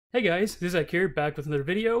Hey guys, this is Zach here, back with another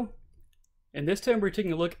video, and this time we're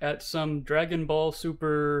taking a look at some Dragon Ball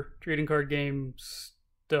Super trading card game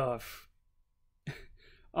stuff.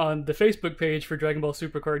 On the Facebook page for Dragon Ball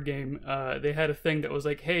Super card game, they had a thing that was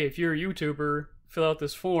like, hey, if you're a YouTuber, fill out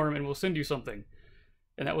this form and we'll send you something.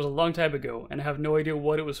 And that was a long time ago, and I have no idea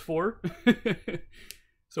what it was for.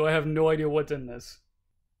 So I have no idea what's in this.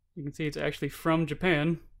 You can see it's actually from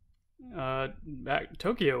Japan.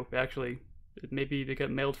 Tokyo, actually. Maybe they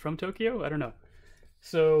got mailed from Tokyo? I don't know.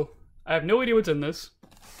 So, I have no idea what's in this.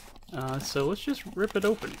 So let's just rip it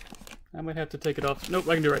open. I might have to take it off. Nope,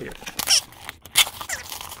 I can do it right here.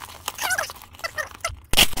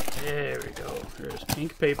 There we go. There's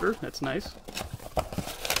pink paper. That's nice.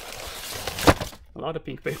 A lot of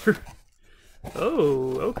pink paper.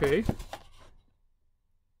 Oh, okay.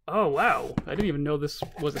 Oh, wow. I didn't even know this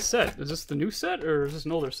was a set. Is this the new set, or is this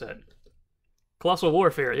an older set? Colossal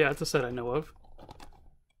Warfare, yeah, it's a set I know of.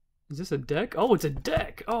 Is this a deck? Oh, it's a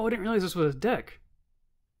deck! Oh, I didn't realize this was a deck.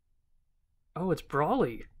 Oh, it's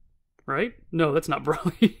Brawly, right? No, that's not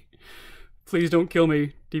Brawly. Please don't kill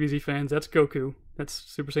me, DBZ fans. That's Goku. That's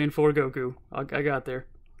Super Saiyan 4 Goku. I got there.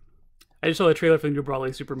 I just saw the trailer for the new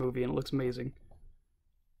Brawly Super movie, and it looks amazing.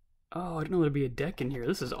 Oh, I didn't know there'd be a deck in here.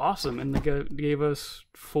 This is awesome. And they gave us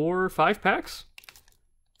 4 or 5 packs?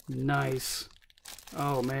 Nice.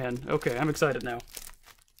 Oh man, okay, I'm excited now.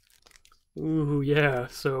 Ooh, yeah,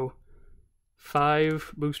 so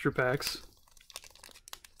 5 booster packs.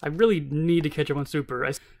 I really need to catch up on Super.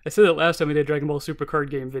 I said that last time we did a Dragon Ball Super card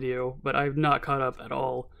game video, but I've not caught up at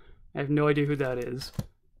all. I have no idea who that is.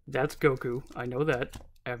 That's Goku, I know that.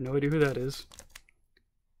 I have no idea who that is.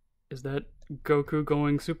 Is that Goku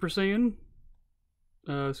going Super Saiyan?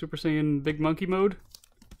 Super Saiyan Big Monkey mode?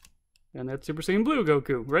 And that's Super Saiyan Blue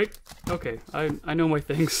Goku, right? Okay, I know my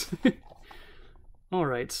things.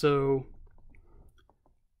 Alright, so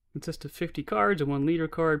it consists of 50 cards, a 1 leader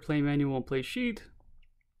card, play manual, and play sheet.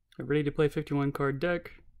 A ready to play 51 card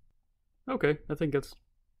deck. Okay, I think that's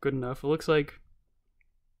good enough. It looks like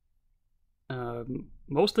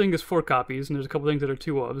most thing is 4 copies, and there's a couple things that are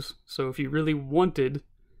 2 ofs. So if you really wanted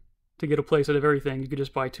to get a playset of everything, you could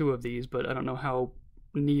just buy 2 of these, but I don't know how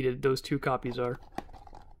needed those 2 copies are.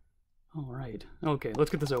 Alright, okay,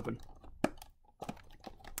 let's get this open.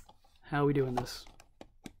 How are we doing this?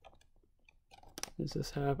 Does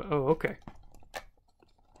this have... oh, okay.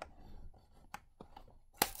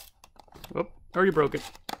 Oh, already broke it.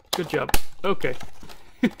 Good job. Okay.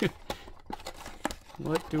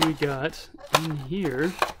 What do we got in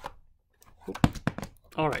here? Oh.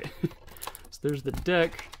 Alright, so there's the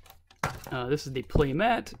deck. This is the play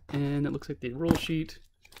mat, and it looks like the rule sheet.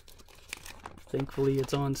 Thankfully,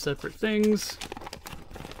 it's on separate things.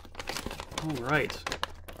 All right.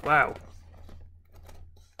 Wow.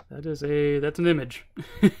 That's an image.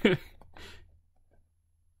 I'm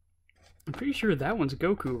pretty sure that one's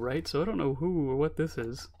Goku, right? So I don't know who or what this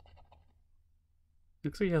is.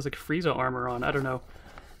 Looks like he has like Frieza armor on. I don't know.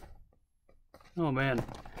 Oh man.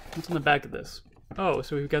 What's on the back of this? Oh,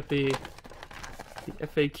 so we've got the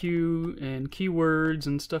FAQ and keywords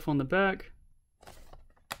and stuff on the back.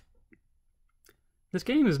 This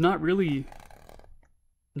game is not very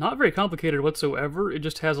complicated whatsoever. It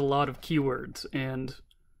just has a lot of keywords, and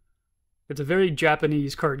it's a very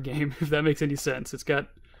Japanese card game, if that makes any sense. It's got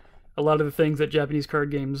a lot of the things that Japanese card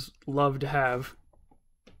games love to have.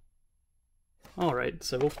 Alright,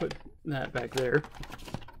 so we'll put that back there.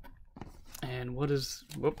 And what is...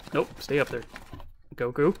 whoop, nope, stay up there.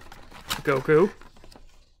 Goku. Goku.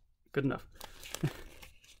 Good enough.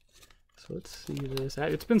 So let's see this.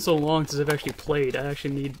 It's been so long since I've actually played. I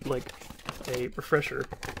actually need, like, a refresher.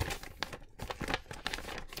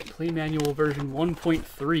 Play manual version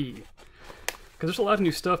 1.3. Because there's a lot of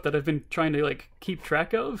new stuff that I've been trying to, like, keep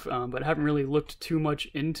track of, but haven't really looked too much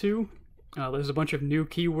into. There's a bunch of new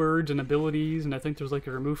keywords and abilities, and I think there's, like,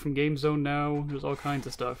 a remove from game zone now. There's all kinds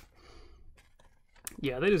of stuff.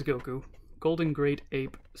 Yeah, that is Goku. Golden Great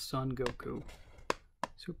Ape Son Goku.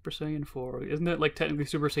 Super Saiyan 4. Isn't that like technically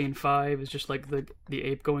Super Saiyan 5? It's just like the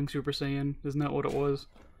ape going Super Saiyan. Isn't that what it was?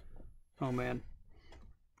 Oh man.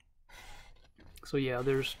 So yeah,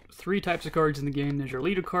 there's 3 types of cards in the game. There's your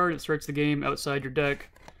leader card that starts the game outside your deck.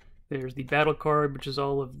 There's the battle card, which is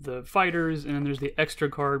all of the fighters, and then there's the extra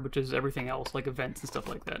card, which is everything else, like events and stuff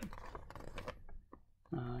like that.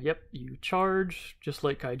 Yep, you charge, just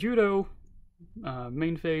like Kaijudo.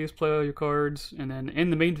 Main phase, play all your cards, and then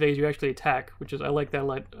in the main phase you actually attack, which is, I like that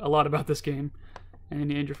a lot about this game, and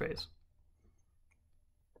then you end your phase.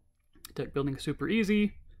 Deck building is super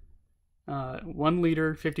easy. 1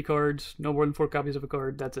 leader, 50 cards, no more than 4 copies of a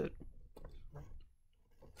card, that's it.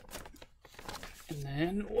 And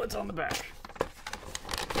And what's on the back? I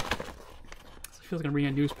feel like I'm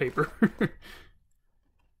reading a newspaper.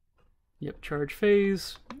 Yep, charge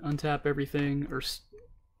phase, untap everything, or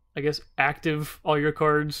I guess active all your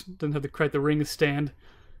cards. Doesn't have to create the ring stand.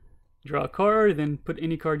 Draw a card, then put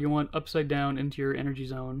any card you want upside down into your energy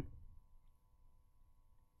zone.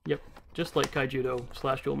 Yep, just like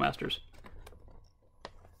Kaijudo / Duel Masters.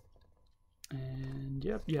 And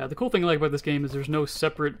yep, yeah, the cool thing I like about this game is there's no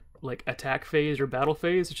separate like attack phase or battle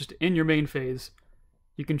phase. It's just in your main phase.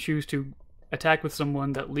 You can choose to attack with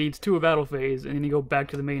someone that leads to a battle phase, and then you go back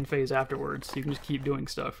to the main phase afterwards. So you can just keep doing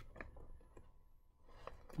stuff.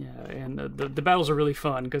 Yeah, and the battles are really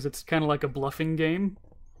fun because it's kind of like a bluffing game.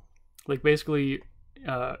 Like basically,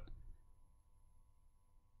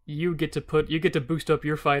 you get to boost up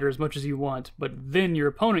your fighter as much as you want, but then your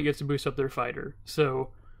opponent gets to boost up their fighter.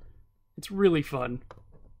 So it's really fun.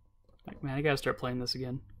 Like, man, I gotta start playing this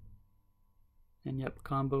again. And yep,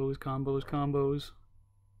 combos, combos, combos.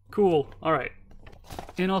 Cool. All right.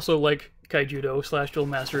 And also, like Kaijudo / Duel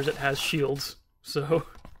Masters, it has shields. So,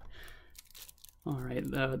 all right.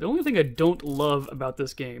 The only thing I don't love about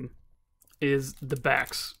this game is the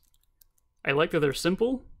backs. I like that they're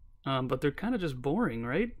simple, but they're kind of just boring,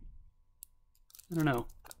 right? I don't know.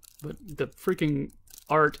 But the freaking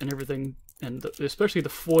art and everything, and especially the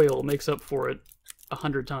foil, makes up for it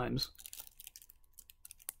 100 times.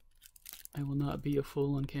 I will not be a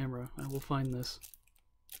fool on camera. I will find this.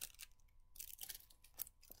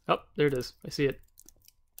 Oh, there it is. I see it.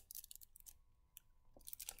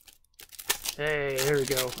 Hey, there we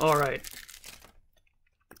go. Alright.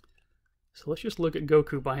 So let's just look at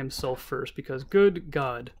Goku by himself first, because good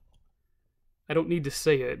God. I don't need to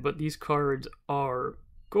say it, but these cards are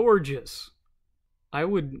gorgeous. I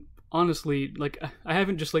would honestly, like, I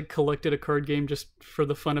haven't just, like, collected a card game just for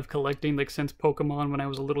the fun of collecting, like, since Pokemon when I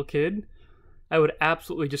was a little kid. I would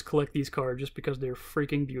absolutely just collect these cards just because they're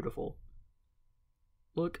freaking beautiful.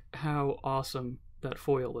 Look how awesome that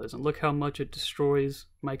foil is, and look how much it destroys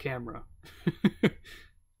my camera.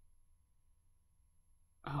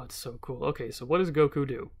 Oh, it's so cool. Okay, so what does Goku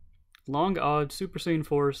do? Long Odd Super Saiyan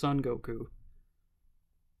 4 Son Goku.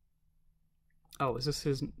 Oh, is this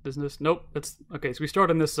his business? Nope, that's... Okay, so we start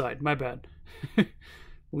on this side. My bad.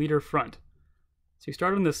 Leader front. So you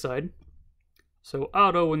start on this side. So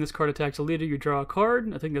auto, when this card attacks a leader, you draw a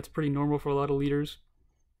card. I think that's pretty normal for a lot of leaders.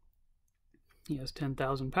 He has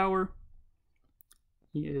 10,000 power.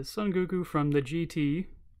 He is Son Goku from the GT.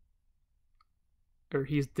 Or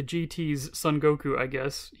he's the GT's Son Goku, I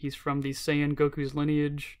guess. He's from the Saiyan Goku's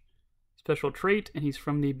lineage special trait, and he's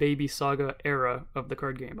from the Baby Saga era of the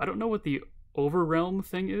card game. I don't know what the Overrealm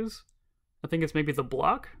thing is. I think it's maybe the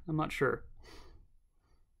block? I'm not sure.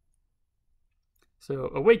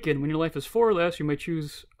 So, Awaken. When your life is 4 or less, you may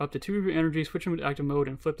choose up to 2 of your energy, switch them to active mode,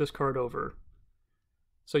 and flip this card over.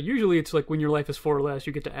 So usually it's like when your life is 4 or less,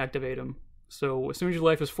 you get to activate them. So as soon as your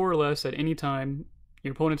life is 4 or less, at any time,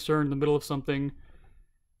 your opponent's turn in the middle of something,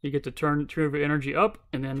 you get to turn 2 of your energy up,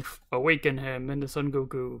 and then awaken him into Son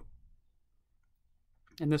Goku.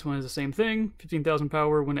 And this one is the same thing, 15,000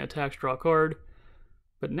 power. When it attacks, draw a card.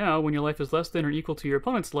 But now, when your life is less than or equal to your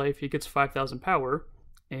opponent's life, he gets 5,000 power,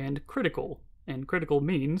 and critical. And critical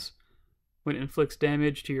means, when it inflicts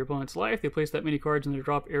damage to your opponent's life, they place that many cards in their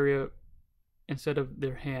drop area instead of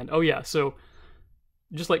their hand. Oh yeah, so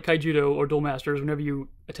just like Kaijudo or Duel Masters, whenever you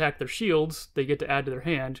attack their shields, they get to add to their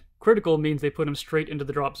hand. Critical means they put them straight into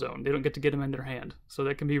the drop zone. They don't get to get them in their hand. So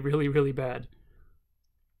that can be really, really bad.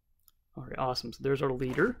 Alright, awesome. So there's our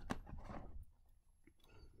leader.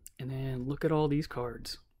 And then look at all these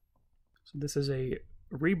cards. So this is a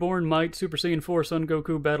Reborn Might Super Saiyan 4 Son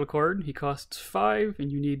Goku battle card. He costs 5,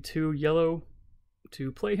 and you need 2 yellow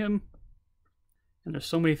to play him. And there's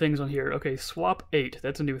so many things on here. Okay, swap 8.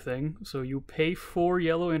 That's a new thing. So you pay 4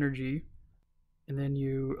 yellow energy, and then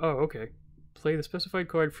you... Oh, okay. Play the specified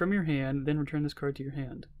card from your hand, then return this card to your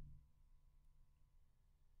hand.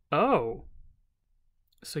 Oh.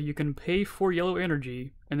 So you can pay 4 yellow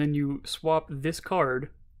energy, and then you swap this card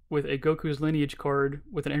with a Goku's Lineage card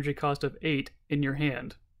with an energy cost of 8 in your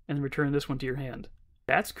hand, and return this one to your hand.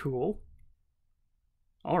 That's cool.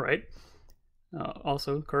 Alright.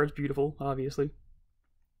 Also, the card's beautiful, obviously.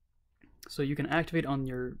 So you can activate on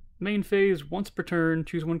your main phase once per turn,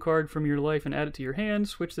 choose 1 card from your life and add it to your hand,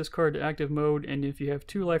 switch this card to active mode, and if you have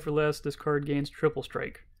 2 life or less, this card gains triple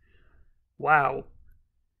strike. Wow.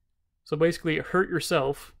 So basically, hurt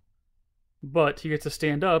yourself, but he gets to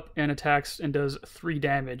stand up and attacks and does 3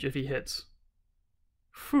 damage if he hits.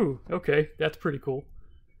 Phew, okay, that's pretty cool.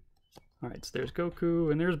 Alright, so there's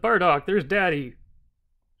Goku, and there's Bardock, there's Daddy.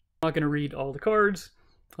 I'm not going to read all the cards.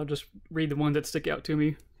 I'll just read the ones that stick out to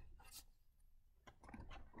me.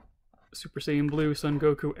 Super Saiyan Blue Son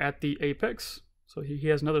Goku at the apex. So he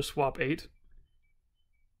has another swap 8.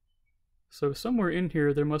 So somewhere in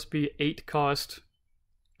here there must be 8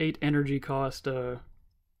 energy cost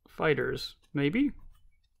fighters, maybe?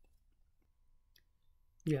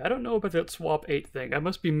 Yeah, I don't know about that swap 8 thing. I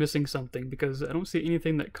must be missing something because I don't see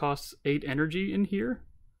anything that costs 8 energy in here.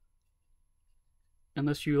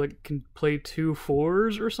 Unless you like can play 2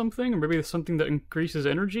 4s or something, or maybe it's something that increases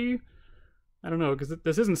energy. I don't know, because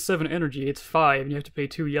this isn't 7 energy, it's 5, and you have to pay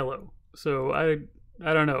 2 yellow. So I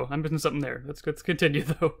don't know. I'm missing something there. Let's continue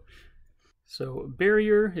though. So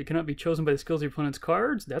barrier, it cannot be chosen by the skills of your opponent's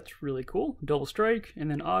cards. That's really cool. Double strike,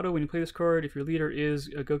 and then auto. When you play this card, if your leader is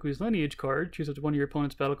a Goku's lineage card, choose up to one of your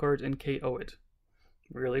opponent's battle cards and KO it.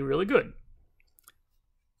 Really, really good.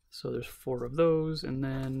 So there's 4 of those, and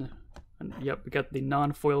then yep, we got the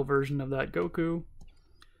non-foil version of that Goku.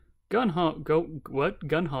 Gohan.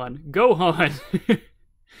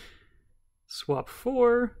 Swap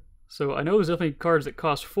 4. So I know there's definitely cards that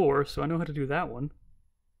cost 4, so I know how to do that one.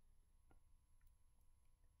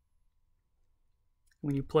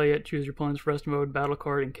 When you play it, choose your opponent's rest mode, battle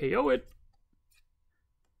card, and KO it.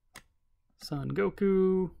 Son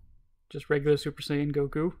Goku. Just regular Super Saiyan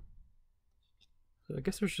Goku. So I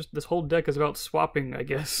guess there's just, this whole deck is about swapping, I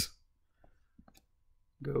guess.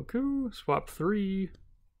 Goku, swap 3.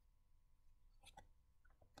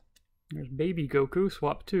 There's baby Goku,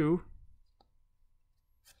 swap 2.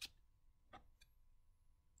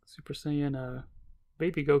 Super Saiyan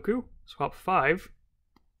baby Goku, swap 5.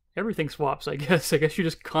 Everything swaps, I guess. I guess you're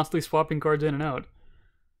just constantly swapping cards in and out.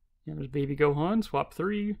 Yeah, there's baby Gohan, swap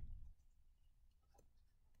 3.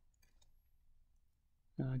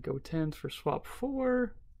 Go 10s for swap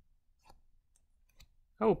 4.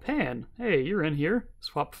 Oh, Pan. Hey, you're in here.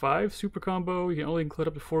 Swap 5, super combo. You can only include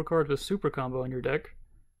up to 4 cards with super combo in your deck.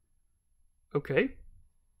 Okay.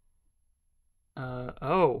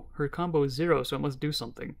 Oh, her combo is 0, so it must do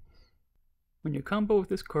something. When you combo with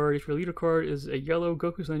this card, if your leader card is a yellow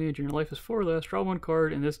Goku's lineage and your life is 4 or less, draw 1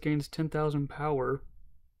 card and this gains 10,000 power.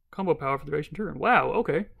 Combo power for the duration turn. Wow,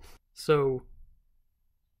 okay. So,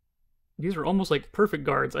 these are almost like perfect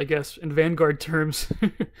guards, I guess, in Vanguard terms.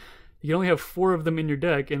 You only have 4 of them in your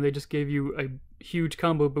deck, and they just gave you a huge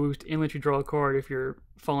combo boost and let you draw a card if you're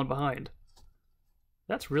falling behind.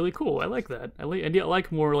 That's really cool. I like that. I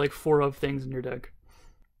like more like 4 of things in your deck.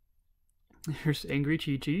 Here's Angry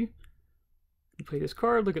Chi-Chi. You play this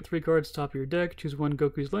card, look at 3 cards top of your deck, choose 1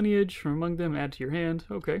 Goku's lineage from among them, add to your hand.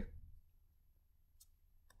 Okay.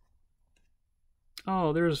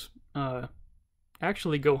 Oh, there's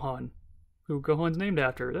actually Gohan, who Gohan's named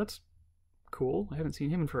after. That's cool. I haven't seen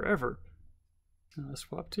him in forever.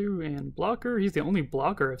 Swap 2 and blocker. He's the only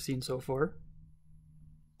blocker I've seen so far.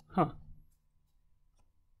 Huh.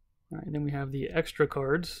 Alright, then we have the extra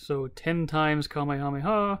cards. So 10 times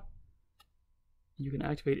Kamehameha. You can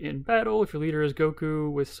activate in battle. If your leader is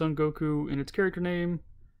Goku with Son Goku in its character name,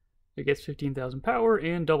 it gets 15,000 power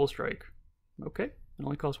and double strike. Okay, it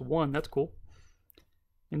only costs 1. That's cool.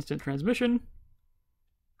 Instant transmission.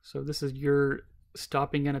 So this is your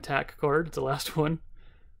stopping an attack card. It's the last one.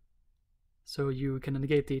 So you can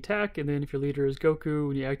negate the attack, and then if your leader is Goku,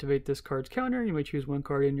 when you activate this card's counter, you may choose 1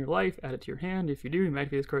 card in your life, add it to your hand. If you do, you may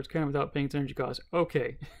activate this card's counter without paying its energy cost.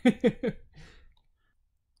 Okay.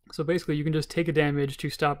 So basically, you can just take a damage to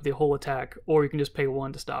stop the whole attack, or you can just pay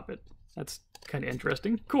 1 to stop it. That's kind of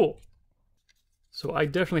interesting. Cool. So I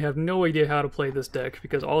definitely have no idea how to play this deck,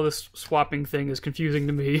 because all this swapping thing is confusing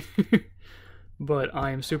to me. But I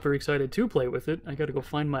am super excited to play with it. I gotta go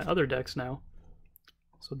find my other decks now.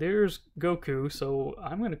 So there's Goku, so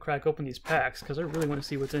I'm gonna crack open these packs, because I really want to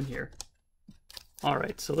see what's in here.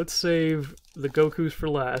 Alright, so let's save the Gokus for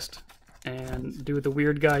last, and do the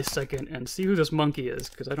weird guy second, and see who this monkey is,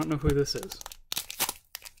 because I don't know who this is.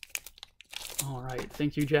 Alright,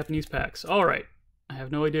 thank you Japanese packs. Alright, I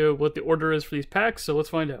have no idea what the order is for these packs, so let's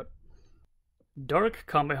find out. Dark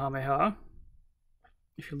Kamehameha.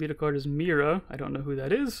 If your leader card is Mira, I don't know who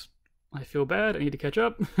that is. I feel bad, I need to catch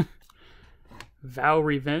up. Vow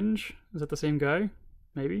Revenge, is that the same guy?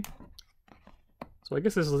 Maybe? So I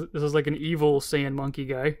guess this is like an evil Saiyan monkey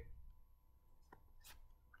guy.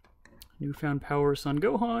 Newfound Power Son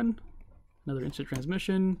Gohan. Another instant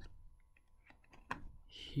transmission.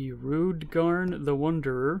 Hirudgarn the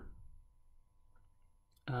Wanderer.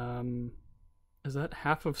 Is that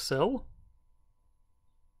half of Cell?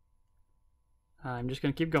 I'm just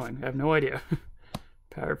gonna keep going. I have no idea.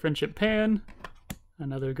 Power Friendship Pan.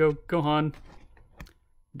 Another Gohan.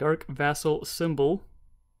 Dark Vassal Symbol.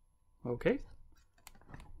 Okay.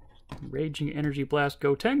 Raging Energy Blast,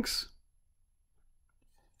 go tanks.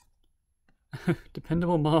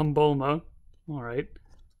 Dependable Mom Bulma. Alright.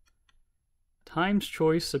 Time's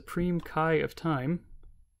Choice, Supreme Kai of Time.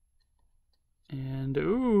 And,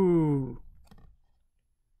 ooh.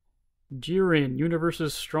 Jiren,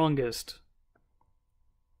 Universe's Strongest.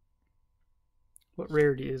 What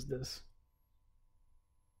rarity is this?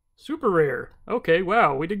 Super rare. Okay,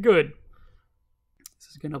 wow, we did good. This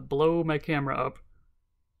is gonna blow my camera up.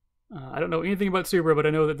 I don't know anything about Super, but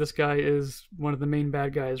I know that this guy is one of the main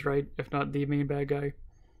bad guys, right? If not the main bad guy.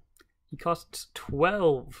 He costs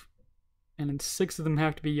 12, and then 6 of them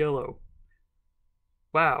have to be yellow.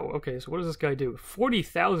 Wow, okay, so what does this guy do?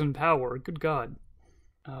 40,000 power, good god.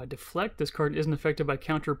 Deflect, this card isn't affected by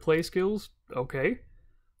counter play skills. Okay.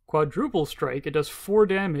 Quadruple Strike, it does 4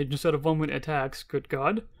 damage instead of 1 when it attacks, good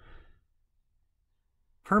god.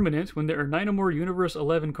 Permanent, when there are 9 or more Universe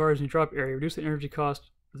 11 cards in your drop area, reduce the energy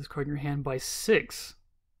cost of this card in your hand by 6.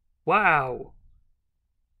 Wow.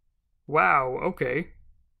 Wow, okay.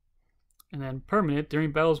 And then permanent,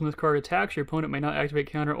 during battles when this card attacks, your opponent may not activate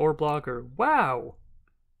counter or blocker. Wow.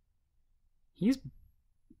 He's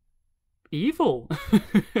evil.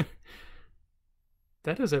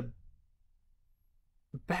 That is a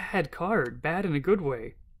bad card. Bad in a good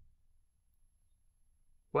way.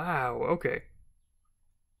 Wow, okay.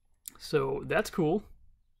 So, that's cool.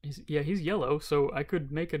 He's yellow, so I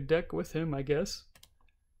could make a deck with him, I guess.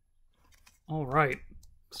 Alright.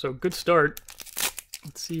 So, good start.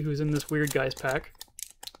 Let's see who's in this weird guy's pack.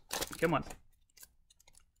 Come on.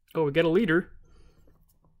 Oh, we got a leader.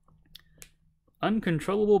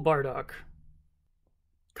 Uncontrollable Bardock.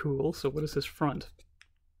 Cool, so what is his front?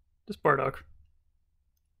 Just Bardock.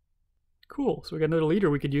 Cool, so we got another leader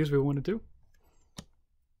we could use if we wanted to.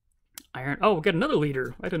 Iron. Oh, we got another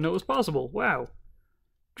leader. I didn't know it was possible. Wow.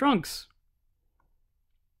 Trunks.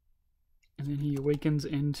 And then he awakens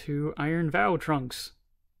into Iron Vow Trunks.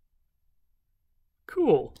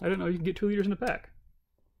 Cool. I didn't know you can get 2 leaders in a pack.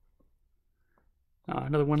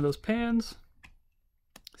 Another one of those pans.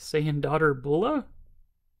 Saiyan Daughter Bulla?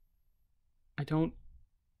 I don't...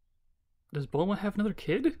 Does Bulma have another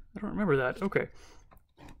kid? I don't remember that. Okay.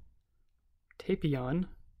 Tapion.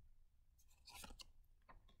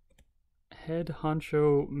 Head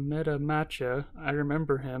Honcho Meta Matcha. I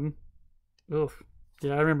remember him. Oof.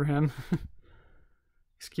 Yeah, I remember him.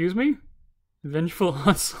 Excuse me? Vengeful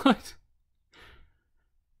Onslaught?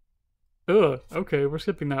 Ugh. Okay, we're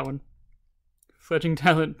skipping that one. Fledging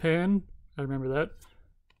Talent Pan. I remember that.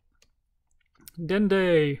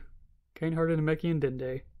 Dende. Kind-hearted Namekian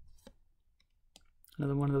Dende.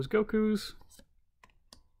 Another one of those Gokus.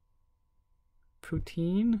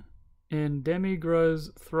 Poutine. And Demigra's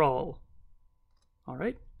Thrall.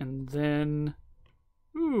 Alright, and then...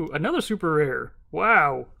 Ooh, another super rare.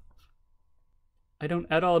 Wow. I don't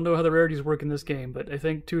at all know how the rarities work in this game, but I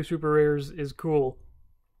think 2 super rares is cool.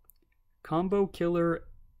 Combo Killer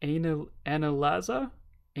Analaza?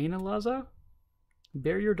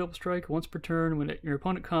 Barrier Double Strike once per turn. When your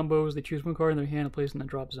opponent combos, they choose 1 card in their hand and place it in the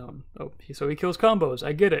drop zone. Oh, so he kills combos.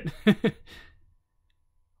 I get it.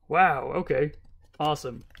 Wow, okay.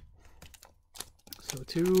 Awesome. So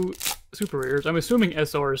 2 super rares. I'm assuming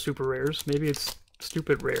SR is super rares. Maybe it's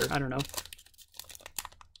stupid rare. I don't know.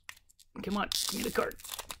 Come on, give me the card.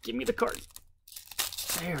 Give me the card.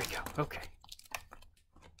 There we go. Okay.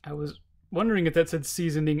 I was wondering if that said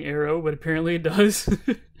Seasoning Arrow, but apparently it does.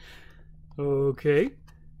 Okay.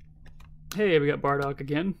 Hey, we got Bardock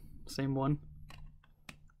again. Same one.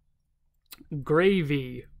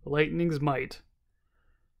 Gravy. Lightning's Might.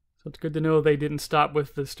 So it's good to know they didn't stop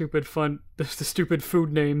with the stupid the stupid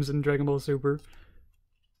food names in Dragon Ball Super.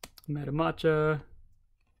 Matcha.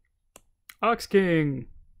 Ox King.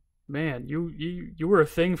 Man, you were a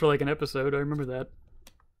thing for like an episode. I remember that.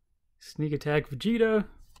 Sneak Attack Vegeta.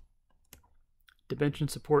 Dimension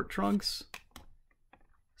Support Trunks.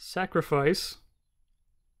 Sacrifice.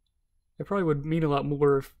 It probably would mean a lot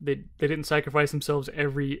more if they didn't sacrifice themselves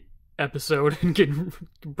every episode and get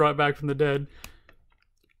brought back from the dead.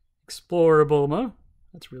 Explorer Bulma.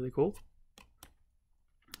 That's really cool.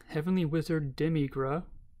 Heavenly Wizard Demigra.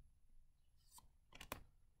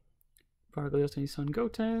 Prodigal Destiny Son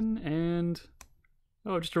Goten. And...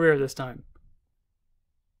 oh, just a rare this time.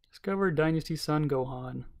 Discover Dynasty Son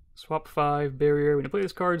Gohan. Swap 5, Barrier. When you play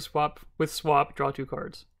this card, swap, draw 2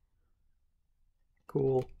 cards.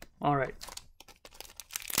 Cool. Alright.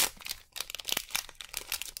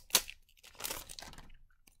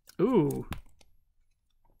 Ooh.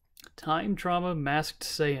 Time Trauma Masked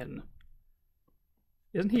Saiyan.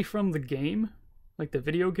 Isn't he from the game? Like the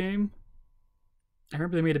video game? I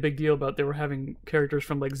remember they made a big deal about they were having characters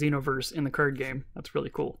from like Xenoverse in the card game. That's really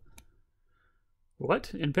cool.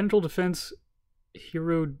 What? Impenetrable defense,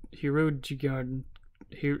 Hirudigarn.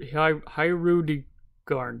 Hirudigarn.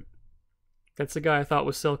 That's the guy I thought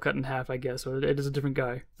was cell cut in half, I guess. Or it is a different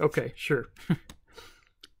guy. Okay, sure.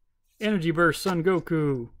 Energy Burst, Son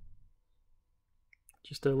Goku.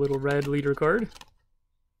 Just a little red leader card.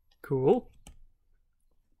 Cool.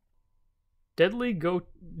 Deadly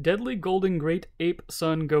Golden Great Ape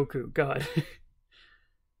Son Goku. God.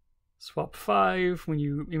 Swap 5. When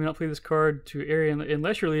you may not play this card to area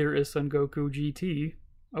unless your leader is Son Goku GT.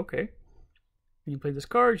 Okay. When you play this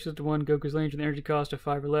card, choose up to 1 Goku's lineage with an energy cost of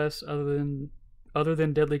 5 or less, other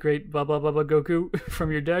than Deadly Great blah blah blah blah Goku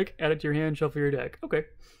from your deck. Add it to your hand, shuffle your deck. Okay.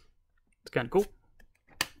 It's kind of cool.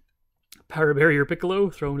 Power Barrier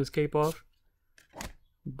Piccolo, throwing his cape off.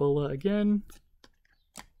 Bulla again.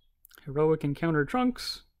 Heroic Encounter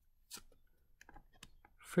Trunks.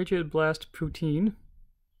 Frigid Blast Poutine.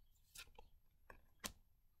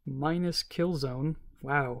 Minus Killzone.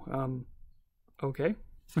 Wow. Okay.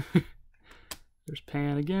 There's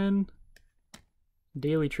Pan again.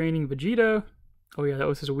 Daily Training Vegeta. Oh yeah, that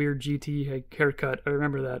was his weird GT haircut. I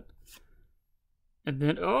remember that. And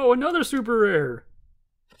then, oh, another super rare!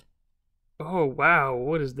 Oh, wow,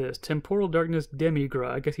 what is this? Temporal Darkness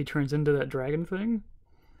Demigra. I guess he turns into that dragon thing?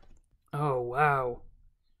 Oh, wow.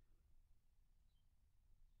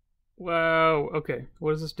 Wow, okay,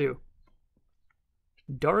 what does this do?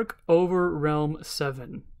 Dark Overrealm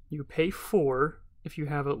 7. You pay 4. If you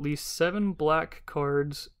have at least 7 black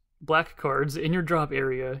cards in your drop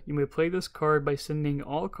area, you may play this card by sending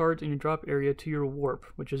all cards in your drop area to your warp,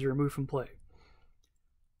 which is removed from play.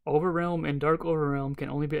 Overrealm and Dark Overrealm can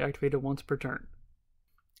only be activated once per turn.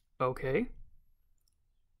 Okay.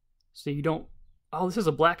 So you don't... Oh, this is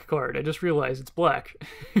a black card. I just realized it's black.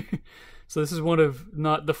 So this is one of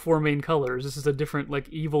not the 4 main colors. This is a different, like,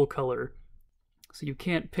 evil color. So you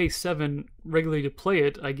can't pay 7 regularly to play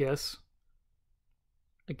it, I guess.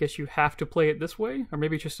 I guess you have to play it this way? Or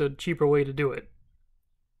maybe it's just a cheaper way to do it.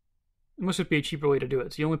 It must just be a cheaper way to do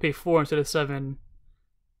it. So you only pay 4 instead of 7...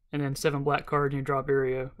 and then 7 black cards in your drop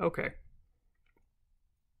area. Okay.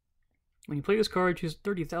 When you play this card, choose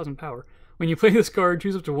 30,000 power. When you play this card,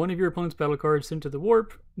 choose up to 1 of your opponent's battle cards sent to the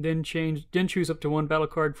warp, then choose up to 1 battle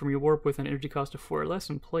card from your warp with an energy cost of 4 or less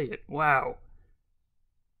and play it. Wow.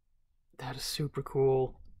 That is super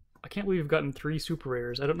cool. I can't believe we've gotten 3 super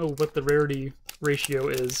rares. I don't know what the rarity ratio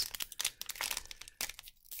is.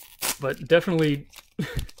 But definitely,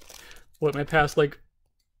 what, my past, like,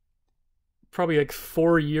 probably like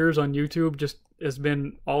 4 years on YouTube just has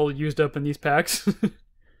been all used up in these packs.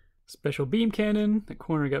 Special Beam Cannon. That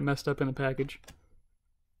corner got messed up in the package.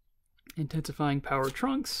 Intensifying Power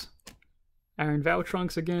Trunks. Iron Vow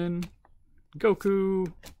Trunks again.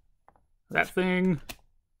 Goku. That thing.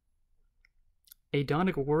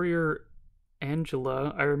 Adonic Warrior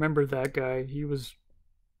Angela. I remember that guy. He was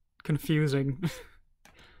confusing.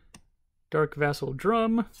 Dark Vassal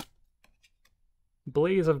Drum.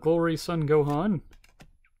 Blaze of Glory Son Gohan.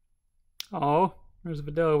 Oh, there's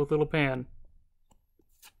Videl with Little Pan.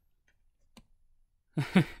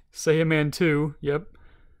 Saiyaman 2, yep.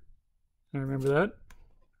 I remember that.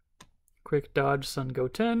 Quick Dodge Son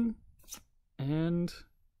Goten. And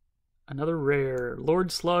another rare.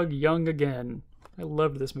 Lord Slug Young Again. I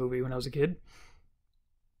loved this movie when I was a kid.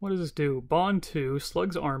 What does this do? Bond 2,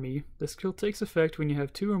 Slug's Army. This skill takes effect when you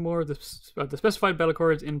have 2 or more of the specified battle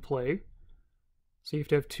cards in play. So you have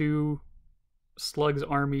to have 2 Slug's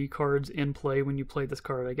Army cards in play when you play this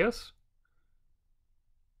card, I guess.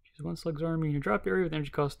 Choose 1 Slug's Army in your drop area with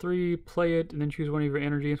energy cost 3, play it, and then choose 1 of your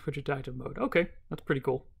energy and switch it to active mode. Okay, that's pretty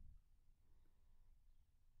cool.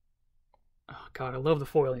 Oh god, I love the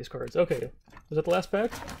foil in these cards. Okay, was that the last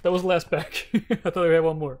pack? That was the last pack. I thought we had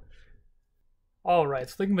one more. Alright,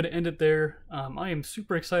 so I think I'm going to end it there. I am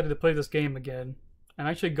super excited to play this game again. I'm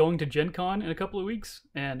actually going to Gen Con in a couple of weeks,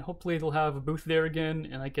 and hopefully they'll have a booth there again,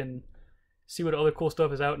 and I can see what other cool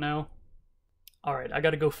stuff is out now. Alright, I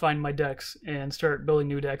gotta go find my decks and start building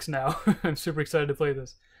new decks now. I'm super excited to play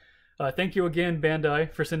this. Thank you again,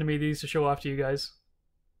 Bandai, for sending me these to show off to you guys.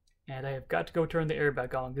 And I have got to go turn the air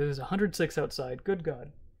back on. This is 106 outside. Good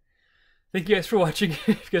God. Thank you guys for watching. If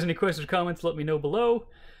you guys have any questions or comments, let me know below.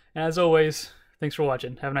 And as always, thanks for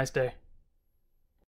watching. Have a nice day.